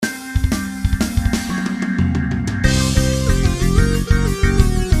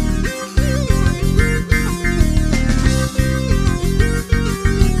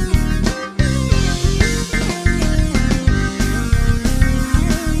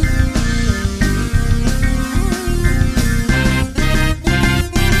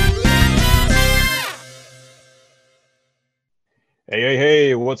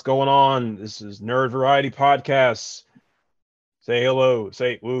what's going on? This is Nerd Variety Podcasts. Say hello,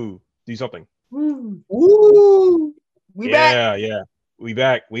 say woo, do something. Woo! Woo! We back. Yeah. We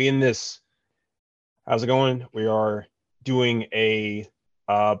back. We in this. How's it going? We are doing a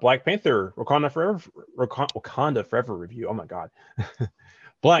Black Panther Wakanda Forever review. Oh my god.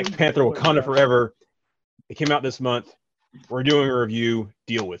 Black Panther Wakanda Forever. It came out this month. We're doing a review.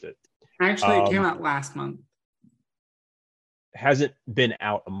 Deal with it. Actually, it came out last month. Hasn't been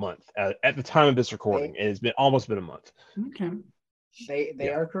out a month at the time of this recording. It has been almost been a month. Okay, they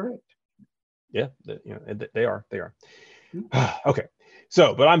are correct. Yeah, they are. Okay,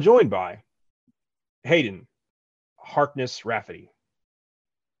 so but I'm joined by Hayden Harkness Rafferty.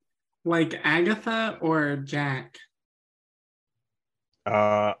 Like Agatha or Jack?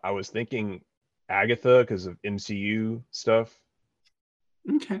 I was thinking Agatha because of MCU stuff.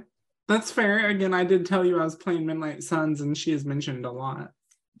 Okay. That's fair. Again, I did tell you I was playing Midnight Suns, and she is mentioned a lot.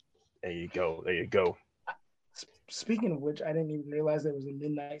 There you go. Speaking of which, I didn't even realize there was a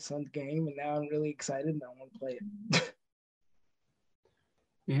Midnight Suns game, and now I'm really excited and I want to play it.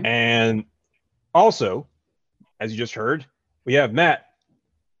 Yeah. And also, as you just heard, we have Matt.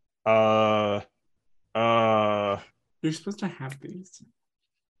 You're supposed to have these.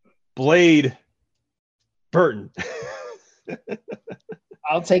 Blade Burton.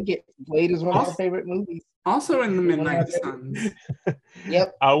 I'll take it. Blade is one of my favorite movies. Also in the Midnight Suns.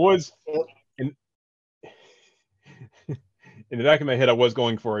 Yep. I was in the back of my head, I was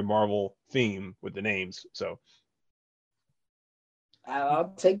going for a Marvel theme with the names. So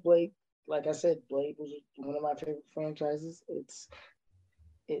I'll take Blade. Like I said, Blade was one of my favorite franchises.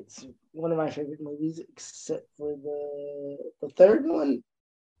 It's one of my favorite movies, except for the third one.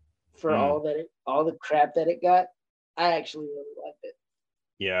 For all the crap that it got, I actually really liked it.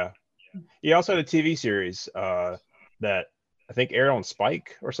 Yeah. He also had a TV series that I think aired on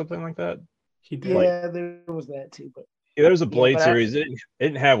Spike or something like that. Yeah, there was that too. But yeah, there was a Blade series. It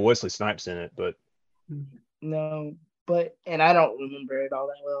didn't have Wesley Snipes in it, but no. But and I don't remember it all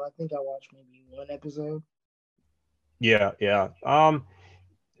that well. I think I watched maybe one episode. Yeah.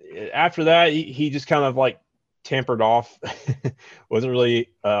 After that, he just kind of like tampered off. Wasn't really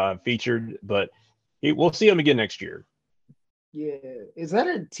featured, but we'll see him again next year. Yeah, is that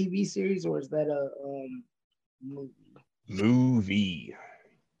a TV series or is that a movie? Movie.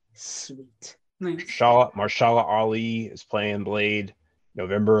 Sweet. Nice. Marshala Ali is playing Blade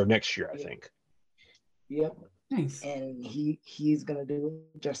November of next year, I think. Yep. Nice. And he's gonna do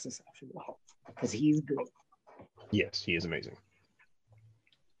justice after all because he's great. Yes, he is amazing.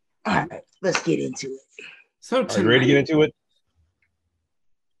 All right, let's get into it. So are you ready to get into it?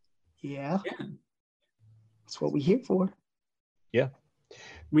 Yeah. That's what we're here for. Yeah.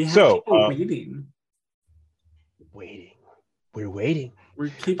 We have people waiting. We're waiting. We're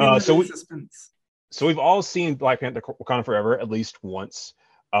keeping in suspense. So we've all seen Black Panther Wakanda Forever at least once.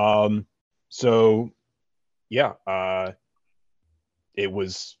 So yeah, it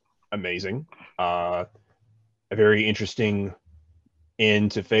was amazing. A very interesting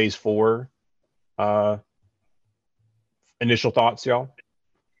end to phase 4. Initial thoughts, y'all?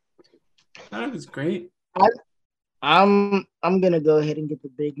 That was great. I'm gonna go ahead and get the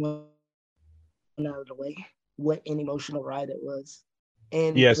big one out of the way. What an emotional ride it was,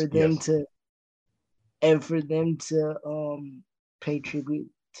 and for them to pay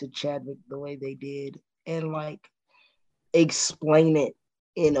tribute to Chadwick the way they did, and like explain it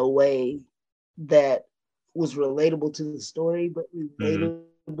in a way that was relatable to the story, but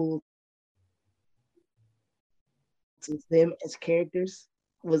relatable to them as characters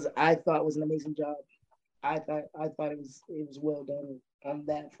I thought was an amazing job. I thought it was well done on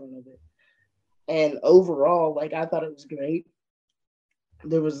that front of it. And overall, like I thought it was great.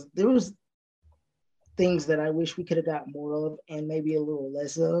 There was things that I wish we could have got more of and maybe a little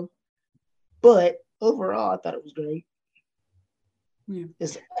less of. But overall, I thought it was great. Yeah.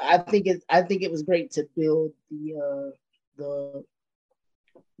 I think it was great to build the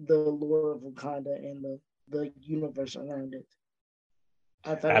lore of Wakanda and the universe around it.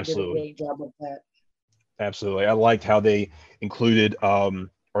 I thought it did a great job of that. Absolutely. I liked how they included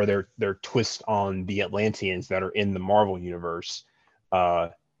or their twist on the Atlanteans that are in the Marvel universe,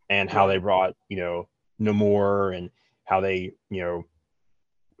 and how they brought, Namor, and how they,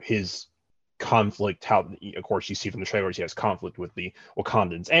 his conflict, how, of course, you see from the trailers, he has conflict with the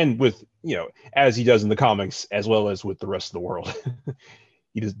Wakandans and with, as he does in the comics, as well as with the rest of the world.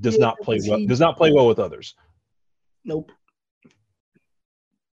 He does not play well with others. Nope.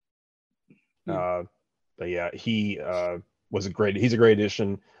 But yeah, he he's a great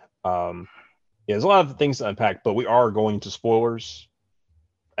addition. There's a lot of things to unpack, but we are going to spoilers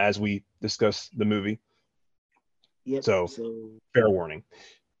as we discuss the movie. Yep. So fair warning.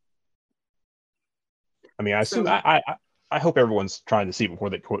 I mean, I assume So- I hope everyone's trying to see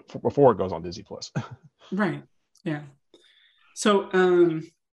before it goes on Disney Plus. Right. Yeah. So,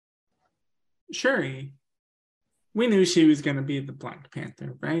 Shuri, we knew she was going to be the Black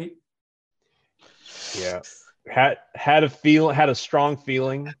Panther, right? Yeah, had a strong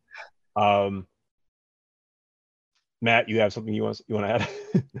feeling. Matt, you have something you want to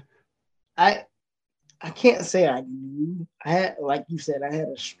add? I can't say I knew. I had, like you said, I had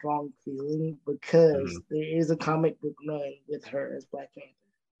a strong feeling because there is a comic book run with her as Black Panther.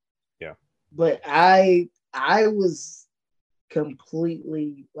 Yeah. But I was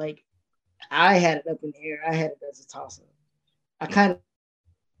completely like, I had it up in the air. I had it as a toss-up. I kind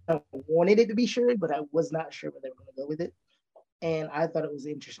of wanted it to be Shuri, but I was not sure where they were going to go with it. And I thought it was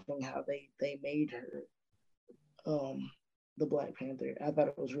interesting how they made her the Black Panther. I thought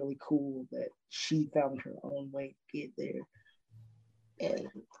it was really cool that she found her own way to get there. And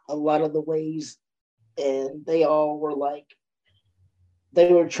a lot of the ways, and they all were like,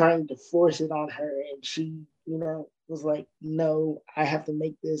 they were trying to force it on her, and she, was like, no, I have to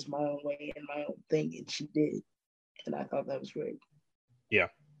make this my own way and my own thing. And she did. And I thought that was great. Yeah.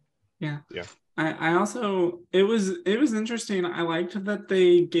 I also, it was interesting. I liked that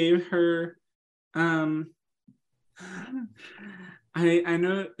they gave her, I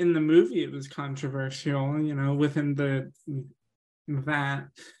know in the movie it was controversial, within that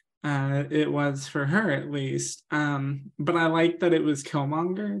it was for her at least. But I like that it was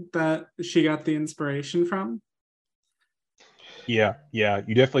Killmonger that she got the inspiration from. Yeah.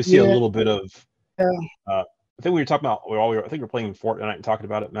 You definitely see a little bit of. I think we were talking about. I think we were playing Fortnite and talking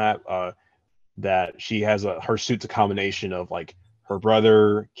about it, Matt. That she has her suit's a combination of like her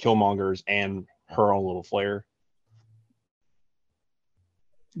brother, Killmonger's, and her own little flair.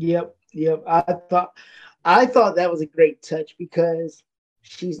 Yep. I thought that was a great touch because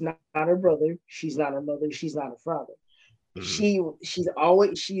she's not her brother, she's not her mother, she's not her father. Mm-hmm. She's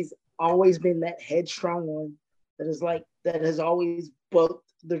always been that headstrong one that has always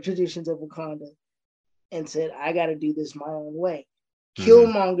bucked the traditions of Wakanda and said, I got to do this my own way.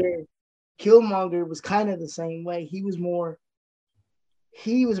 Mm-hmm. Killmonger was kind of the same way. He was more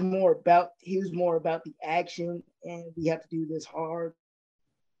about the action, and we have to do this hard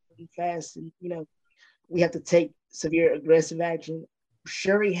and fast, and we have to take severe aggressive action.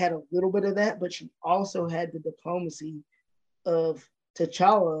 Shuri had a little bit of that, but she also had the diplomacy of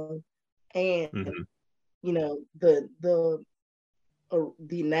T'Challa and the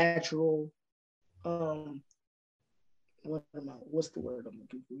natural what's the word I'm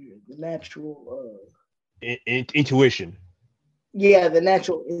looking for here? The natural intuition. Yeah, the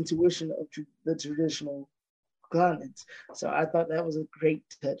natural intuition of the traditional Wakandans. So I thought that was a great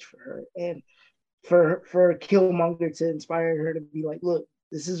touch for her, and for Killmonger to inspire her to be like, look,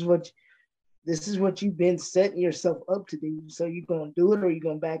 this is what you've been setting yourself up to do. So you're gonna do it, or you're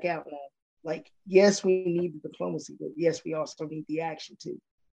gonna back out now. Like, yes, we need the diplomacy, but yes, we also need the action too.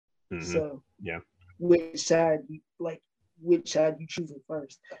 Mm-hmm. So yeah, which side you choosing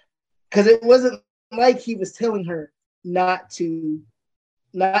first? Because it wasn't like he was telling her not to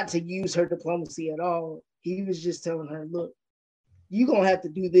use her diplomacy at all. He was just telling her, look, you're going to have to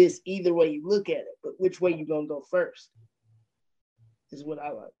do this either way you look at it, but which way you going to go first is what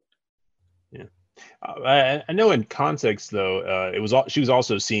I like. Yeah. I know in context, though, she was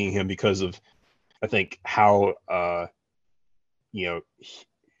also seeing him because of, I think, how,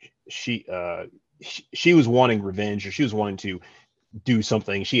 she was wanting revenge, or she was wanting to do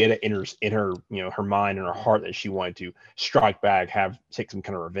something. She had in her her mind and her heart that she wanted to strike back, take some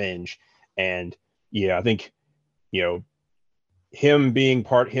kind of revenge. And yeah, I think him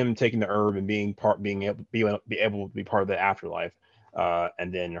taking the herb and being able to be part of the afterlife,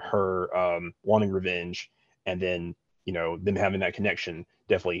 and then her wanting revenge, and then them having that connection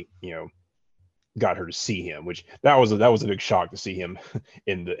definitely got her to see him, which that was a big shock to see him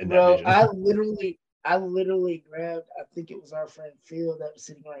in that vision. I literally grabbed, I think it was our friend Phil that was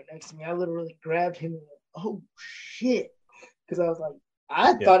sitting right next to me. I literally grabbed him and went, oh shit. Because I was like,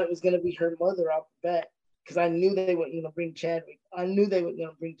 I thought it was going to be her mother off the bat. Because I knew they weren't going to bring Chadwick. I knew they were going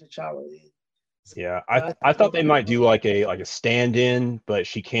to bring T'Challa in. So, yeah, I thought they might do like a stand-in, but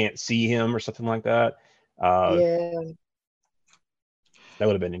she can't see him or something like that. Yeah. That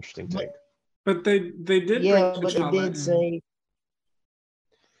would have been interesting take. But they did. Yeah, but they did say.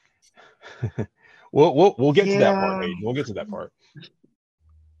 We'll get to that part, Hayden. We'll get to that part.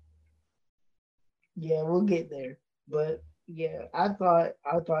 Yeah, we'll get there. But yeah, I thought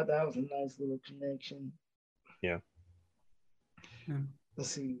that was a nice little connection. Yeah.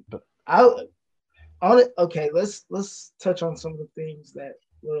 let's see. But I on it. Okay, let's touch on some of the things that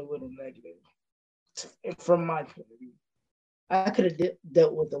were a little negative from my point of view. I could have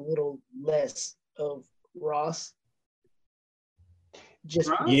dealt with a little less of Ross just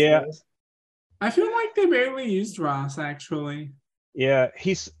Ross? yeah, because I feel like they barely used Ross actually. yeah,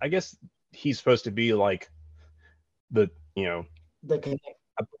 I guess he's supposed to be like the, the connect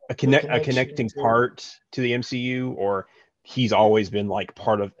the a connection connecting to part to the MCU, or he's always been like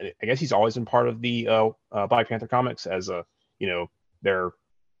part of. I guess he's always been part of the Black Panther comics as a, their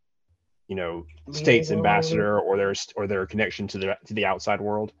state's liaison or whatever. ambassador, or their connection to the outside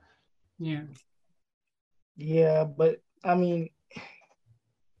world. Yeah. Yeah, but I mean,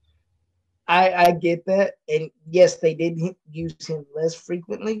 I get that, and yes, they did use him less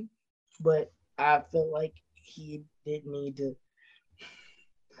frequently, but I felt like he didn't need to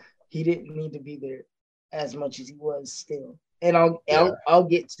be there as much as he was still. And Yeah, I'll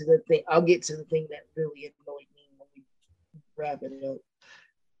get to the thing. I'll get to the thing that really annoyed me when we wrap it up.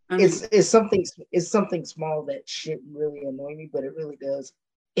 I It's mean, it's something it's something small that shouldn't really annoy me, but it really does.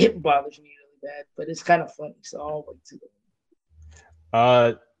 It bothers me really bad, but it's kind of funny, so I'll wait to the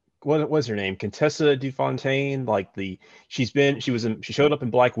uh, what was her name? Contessa Dufontaine. Like she showed up in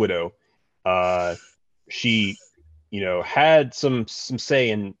Black Widow. She had some say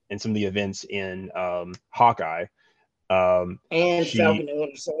in some of the events in Hawkeye. and She Falcon and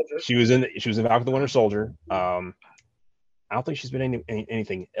Winter Soldier. she was in Falcon the Winter Soldier. I don't think she's been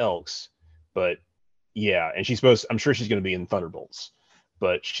anything else, but yeah, and I'm sure she's going to be in Thunderbolts,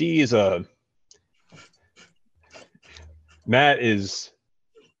 but she is a Matt is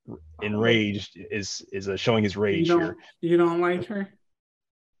enraged, is showing his you rage here. don't like her?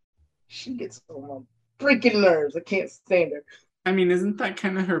 She gets on my freaking nerves. I can't stand her. I mean, isn't that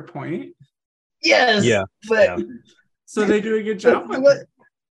kind of her point? Yes, Yeah, but yeah, So they do a good job with what? her.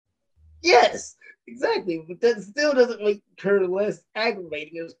 Yes, exactly. But that still doesn't make her less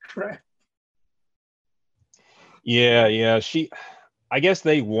aggravating as crap. yeah. I guess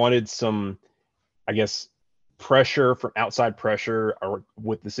they wanted some, I guess, pressure from outside pressure or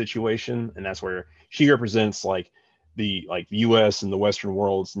with the situation, and that's where she represents like the U.S. and the Western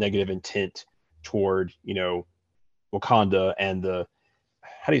world's negative intent toward Wakanda and the,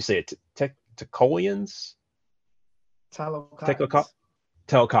 how do you say it, Tecolians, Talocons.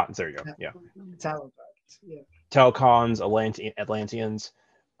 Telcons. There you go. Yeah, Talocons. Yeah. Telcons, Atlanteans.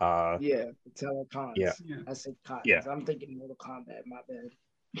 Yeah. Talocons. Yeah, Yeah. I said yeah. cottons. I'm thinking Mortal Kombat. My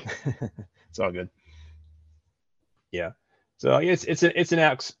bad. It's all good. Yeah. So it's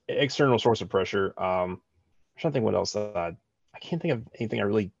an external source of pressure. I'm trying to think what else I can't think of anything I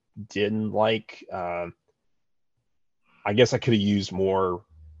really didn't like. I guess I could have used more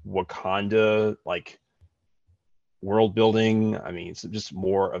Wakanda like world building. I mean, it's just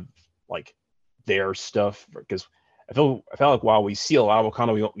more of like their stuff, because I felt like while we see a lot of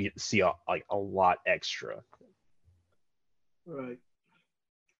Wakanda, we don't get to see a lot extra. Right.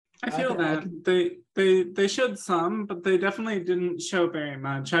 I I feel can. I that can. they showed some, but they definitely didn't show very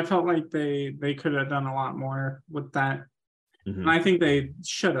much. I felt like they could have done a lot more with that, and Mm-hmm. I think they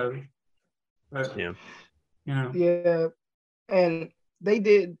should have. But Yeah. Yeah. And they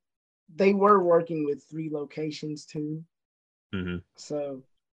did. They were working with 3 locations too. Mm-hmm. So,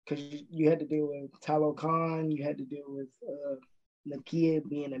 because you had to deal with Talokan, you had to deal with Nakia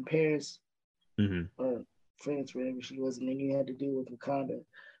being in Paris Mm-hmm. or France, wherever she was, and then you had to deal with Wakanda.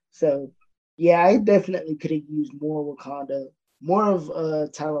 So, yeah, I definitely could have used more Wakanda, more of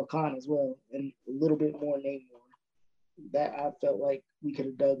Talokan as well, and a little bit more Namor. That I felt like we could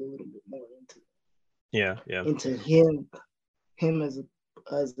have dug a little bit more Yeah. into him as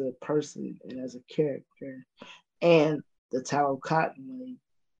a person and as a character, and the Talokan way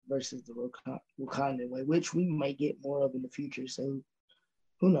versus the Wakandan way, which we might get more of in the future. So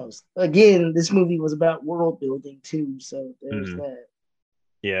who knows? Again, this movie was about world building too, so there's Mm-hmm. that.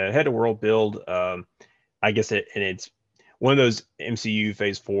 Yeah. It had a world build. I guess it's one of those MCU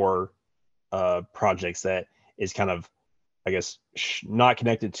Phase 4 projects that is kind of, I guess, not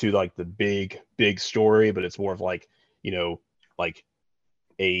connected to like the big story, but it's more of like, like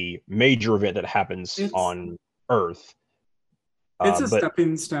a major event that happens it's on Earth. it's a But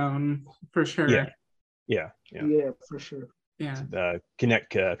stepping stone for yeah, sure. yeah, Yeah, for sure. Yeah. A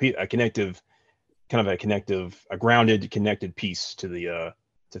grounded, connected piece to the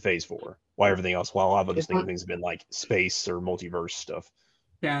to Phase 4. While everything else, while a lot of other It's not, things have been like space or multiverse stuff.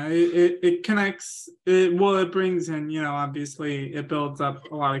 Yeah, it connects it. Well, it brings in, obviously it builds up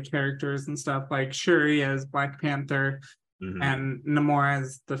a lot of characters and stuff, like Shuri as Black Panther Mm-hmm. and Namor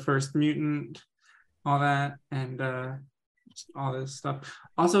as the first mutant, all that. And all this stuff.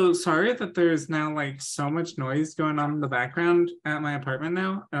 Also, sorry that there's now like so much noise going on in the background at my apartment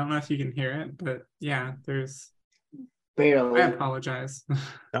now. I don't know if you can hear it, but yeah, there's. Barely. I apologize.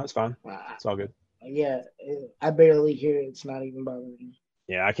 No, it's fine. It's all good. Yeah, I barely hear it. It's not even bothering me.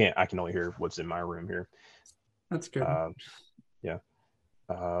 Yeah, I can't. I can only hear what's in my room here. That's good. Yeah.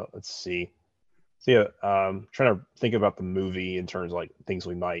 Let's see. So yeah, trying to think about the movie in terms of like things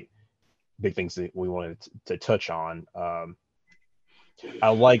big things that we wanted to touch on. I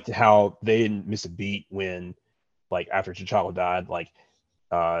liked how they didn't miss a beat when, like, after T'Challa died, like,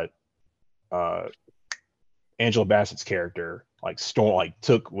 uh, uh, Angela Bassett's character like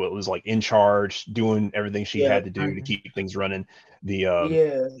took what was like in charge, doing everything she had to do to keep things running. The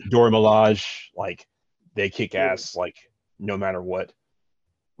Dora Milaje, like, they kick ass like no matter what.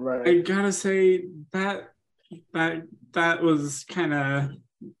 Right. I gotta say that was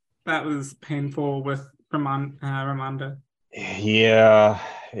painful with Ramonda. Yeah,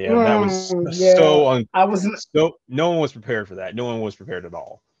 that was so. I wasn't. So no one was prepared for that. No one was prepared at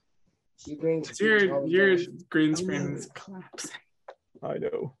all. Your green screen is collapsing. I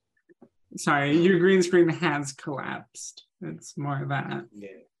know. Sorry, your green screen has collapsed. It's more of that.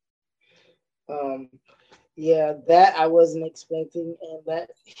 Yeah, that I wasn't expecting, and that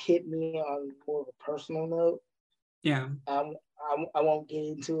hit me on more of a personal note. Yeah. I won't get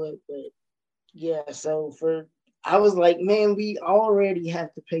into it, but yeah. So I was like, man, we already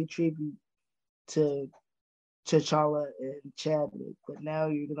have to pay tribute to T'Challa and Chadwick, but now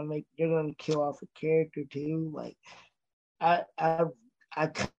you're gonna kill off a character too. Like, I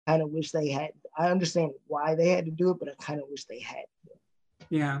kind of wish they had. I understand why they had to do it, but I kind of wish they had.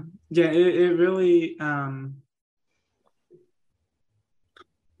 Yeah. It really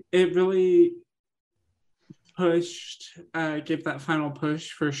pushed, gave that final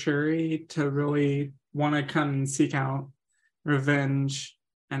push for Shuri to really want to come and seek out revenge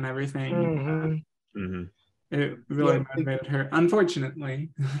and everything. It really motivated her, unfortunately.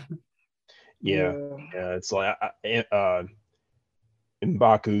 Yeah, it's like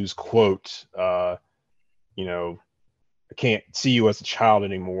M'Baku's quote, you know, I can't see you as a child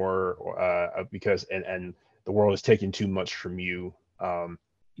anymore, because and the world is taking too much from you.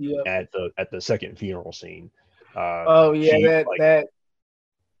 At the second funeral scene. That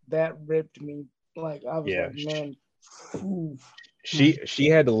ripped me. Like, I was like, man. She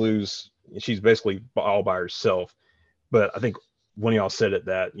had to lose. She's basically all by herself. But I think one of y'all said it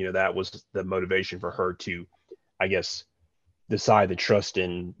that that was the motivation for her to, I guess, decide to trust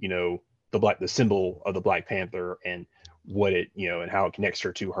in the symbol of the Black Panther and what it and how it connects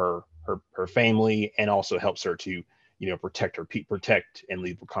her to her family, and also helps her to protect and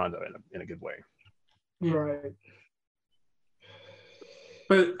lead Wakanda in a good way. Right.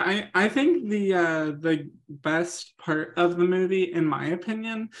 But I think the best part of the movie, in my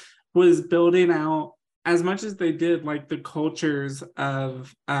opinion, was building out, as much as they did, like, the cultures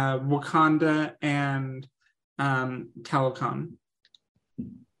of Wakanda and Talokan.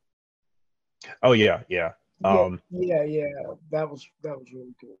 Oh yeah. That was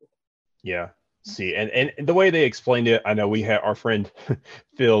really cool. Yeah. See, and the way they explained it, I know we had our friend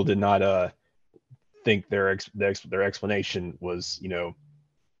Phil did not think their explanation was,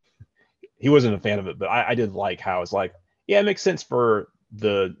 he wasn't a fan of it, but I did like how it's like, yeah, it makes sense for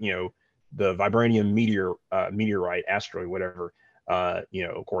the the vibranium meteorite asteroid, whatever,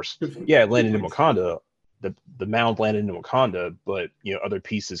 of course, yeah, it landed in Wakanda. The mound landed in Wakanda, but other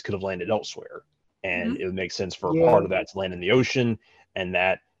pieces could have landed elsewhere, and it would make sense for part of that to land in the ocean, and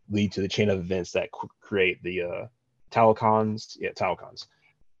that lead to the chain of events that create the Talokans. Yeah, Talokans.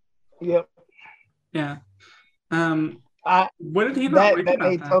 Yep. Yeah. What did he not like that about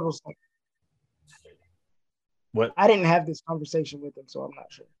made that? total sense. What? I didn't have this conversation with him, so I'm not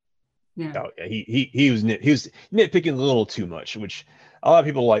sure. Yeah. Oh, yeah. He was nitpicking a little too much, which a lot of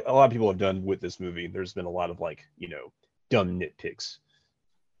people have done with this movie. There's been a lot of dumb nitpicks.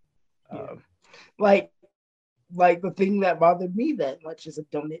 Like the thing that bothered me that much is a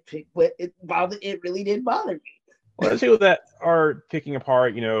dumb nitpick, but it really did bother me. Well, there's people that are picking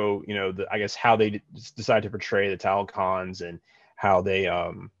apart, I guess how they decide to portray the Talokans, and how they,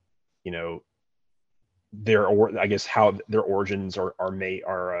 I guess how their origins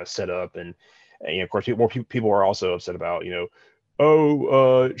are set up, and of course people are also upset about,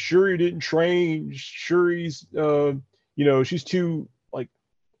 Shuri didn't train. Shuri's, she's too, like,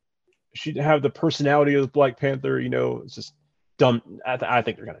 she didn't have the personality of the Black Panther. It's just dumb. I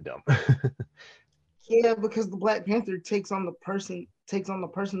think they're kind of dumb. Yeah, because the Black Panther takes on the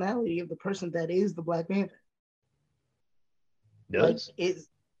personality of the person that is the Black Panther. Does?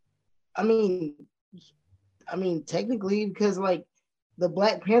 I mean, I mean, technically, because like the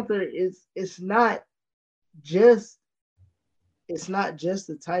Black Panther is just it's not just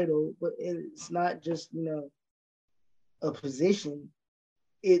a title, but it's not just a position.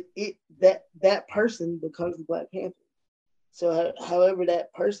 It that person becomes the Black Panther. So however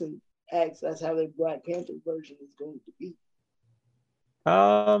that person acts, that's how their Black Panther version is going to be.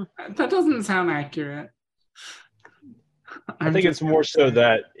 That doesn't sound accurate. I think it's more so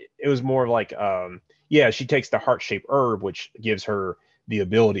that it was more like, yeah, she takes the heart-shaped herb, which gives her the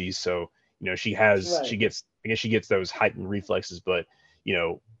abilities. So, she gets, I guess she gets those heightened reflexes, but,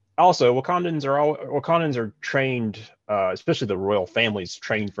 also Wakandans are trained, especially the royal families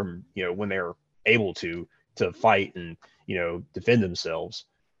trained from, when they're able to fight and, defend themselves.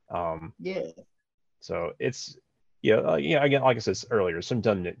 Yeah. So it's, again, like I said earlier, some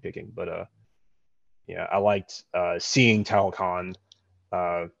dumb nitpicking, but, yeah, I liked seeing Talokan.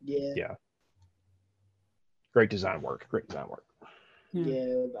 Yeah. Great design work.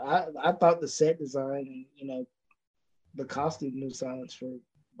 Yeah, I thought the set design and the costume designs for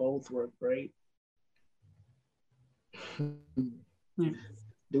both were great. Yeah.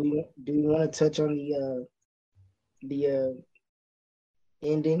 Do we want to touch on the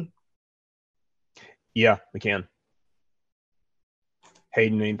ending? Yeah, we can.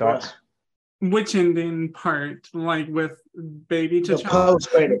 Hayden, any thoughts? Which ending part? Like with baby T'Challa? The post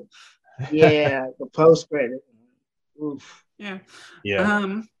credit. Yeah, the post credit. Oof. Yeah.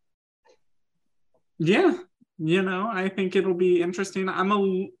 Yeah. Yeah. I think it'll be interesting. I'm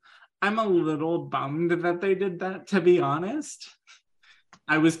a little bummed that they did that, to be honest.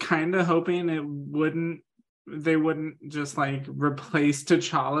 I was kind of hoping they wouldn't just like replace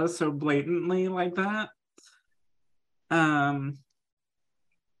T'Challa so blatantly like that.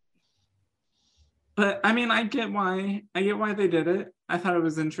 But I mean, I get why they did it. I thought it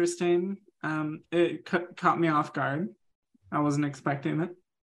was interesting. It caught me off guard. I wasn't expecting it.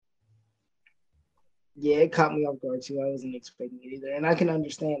 Yeah, it caught me off guard too. I wasn't expecting it either, and I can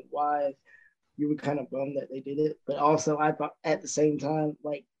understand why you were kind of bummed that they did it. But also, I thought at the same time,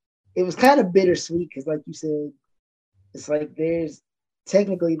 like it was kind of bittersweet because, like you said, it's like there's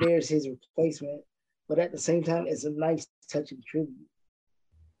his replacement, but at the same time, it's a nice touching tribute.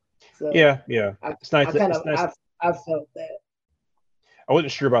 So yeah. It's nice. I felt that. I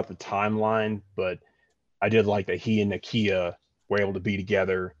wasn't sure about the timeline, but I did like that he and Nakia were able to be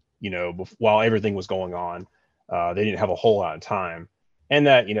together, while everything was going on. They didn't have a whole lot of time, and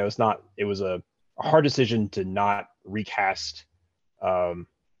that it was a hard decision to not recast T'Challa,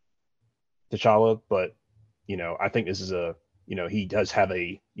 but I think this is he does have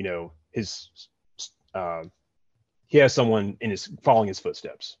he has someone following his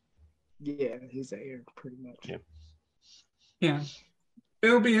footsteps. Yeah, he's the heir pretty much. Yeah.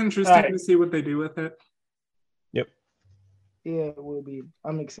 It'll be interesting to see what they do with it. Yep. Yeah, it will be.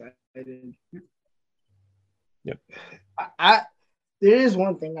 I'm excited. Yep. There is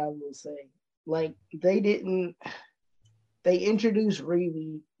one thing I will say. Like they introduced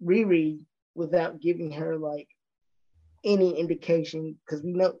Riri without giving her like any indication, because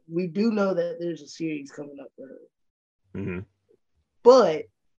we do know that there's a series coming up for her. Mm-hmm. But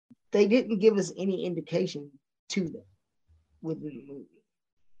they didn't give us any indication to that within the movie.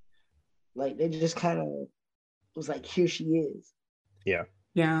 Like they just kind of was like, here she is. Yeah.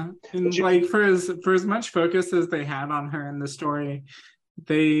 Yeah. And like for as much focus as they had on her in the story,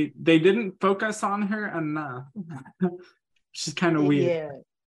 they didn't focus on her enough. Which is kind of weird.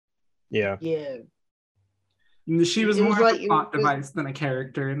 Yeah. She was more like a plot device than a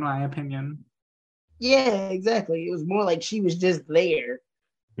character, in my opinion. Yeah, exactly. It was more like she was just there.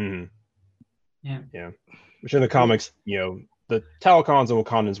 Mm-hmm. Yeah. Which in the comics, the Talokans and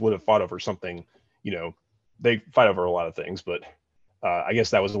Wakandans would have fought over something. They fight over a lot of things, but I guess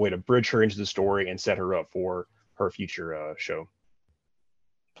that was a way to bridge her into the story and set her up for her future show.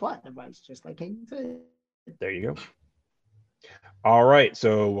 Plot device, just like you said. There you go. All right,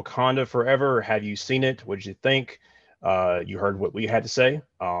 so Wakanda Forever. Have you seen it? What did you think? You heard what we had to say.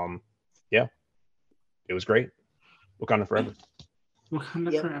 Yeah, it was great. Wakanda Forever.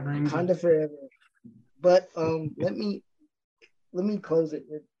 Wakanda Forever. But let me close it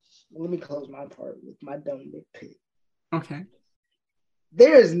with. Let me close my part with my dumb nitpick. Okay.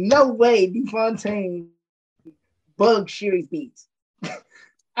 There is no way DeFontaine bugged Shuri's beats.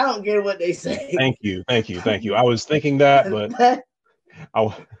 I don't care what they say. Thank you. I was thinking that, but I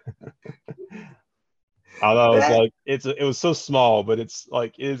was like, it was so small, but it's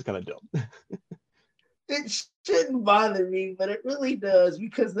like it is kind of dumb. It shouldn't bother me, but it really does,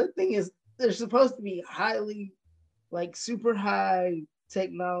 because the thing is, they're supposed to be highly, like super high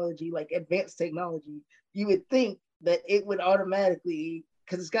technology, like advanced technology, you would think that it would automatically,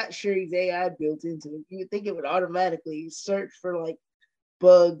 because it's got Shuri's AI built into it, you would think it would automatically search for like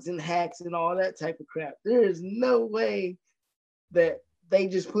bugs and hacks and all that type of crap. There is no way that they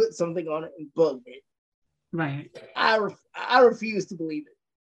just put something on it and bugged it. Right. I refuse to believe it.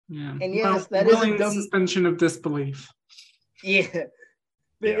 Yeah. And yes, well, that is a dumb suspension of disbelief. Yeah.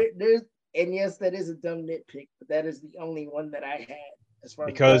 There's and yes, that is a dumb nitpick, but that is the only one that I had as far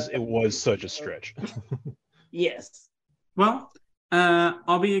because as it was such a stretch. Yes. Well,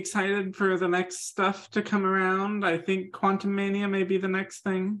 I'll be excited for the next stuff to come around. I think Quantum Mania may be the next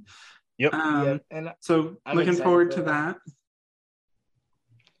thing. Yep. And so I'm looking forward to that.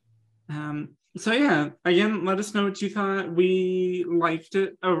 So yeah, again, let us know what you thought. We liked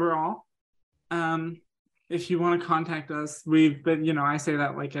it overall. If you want to contact us, we've been, I say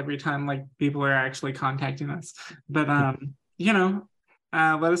that like every time like people are actually contacting us. But let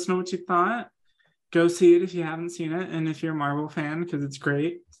us know what you thought. Go see it if you haven't seen it, and if you're a Marvel fan, because it's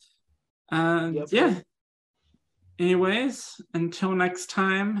great. Yeah. Anyways, until next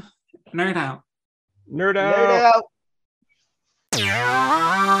time, nerd out. Nerd out. Nerd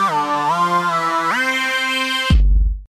out.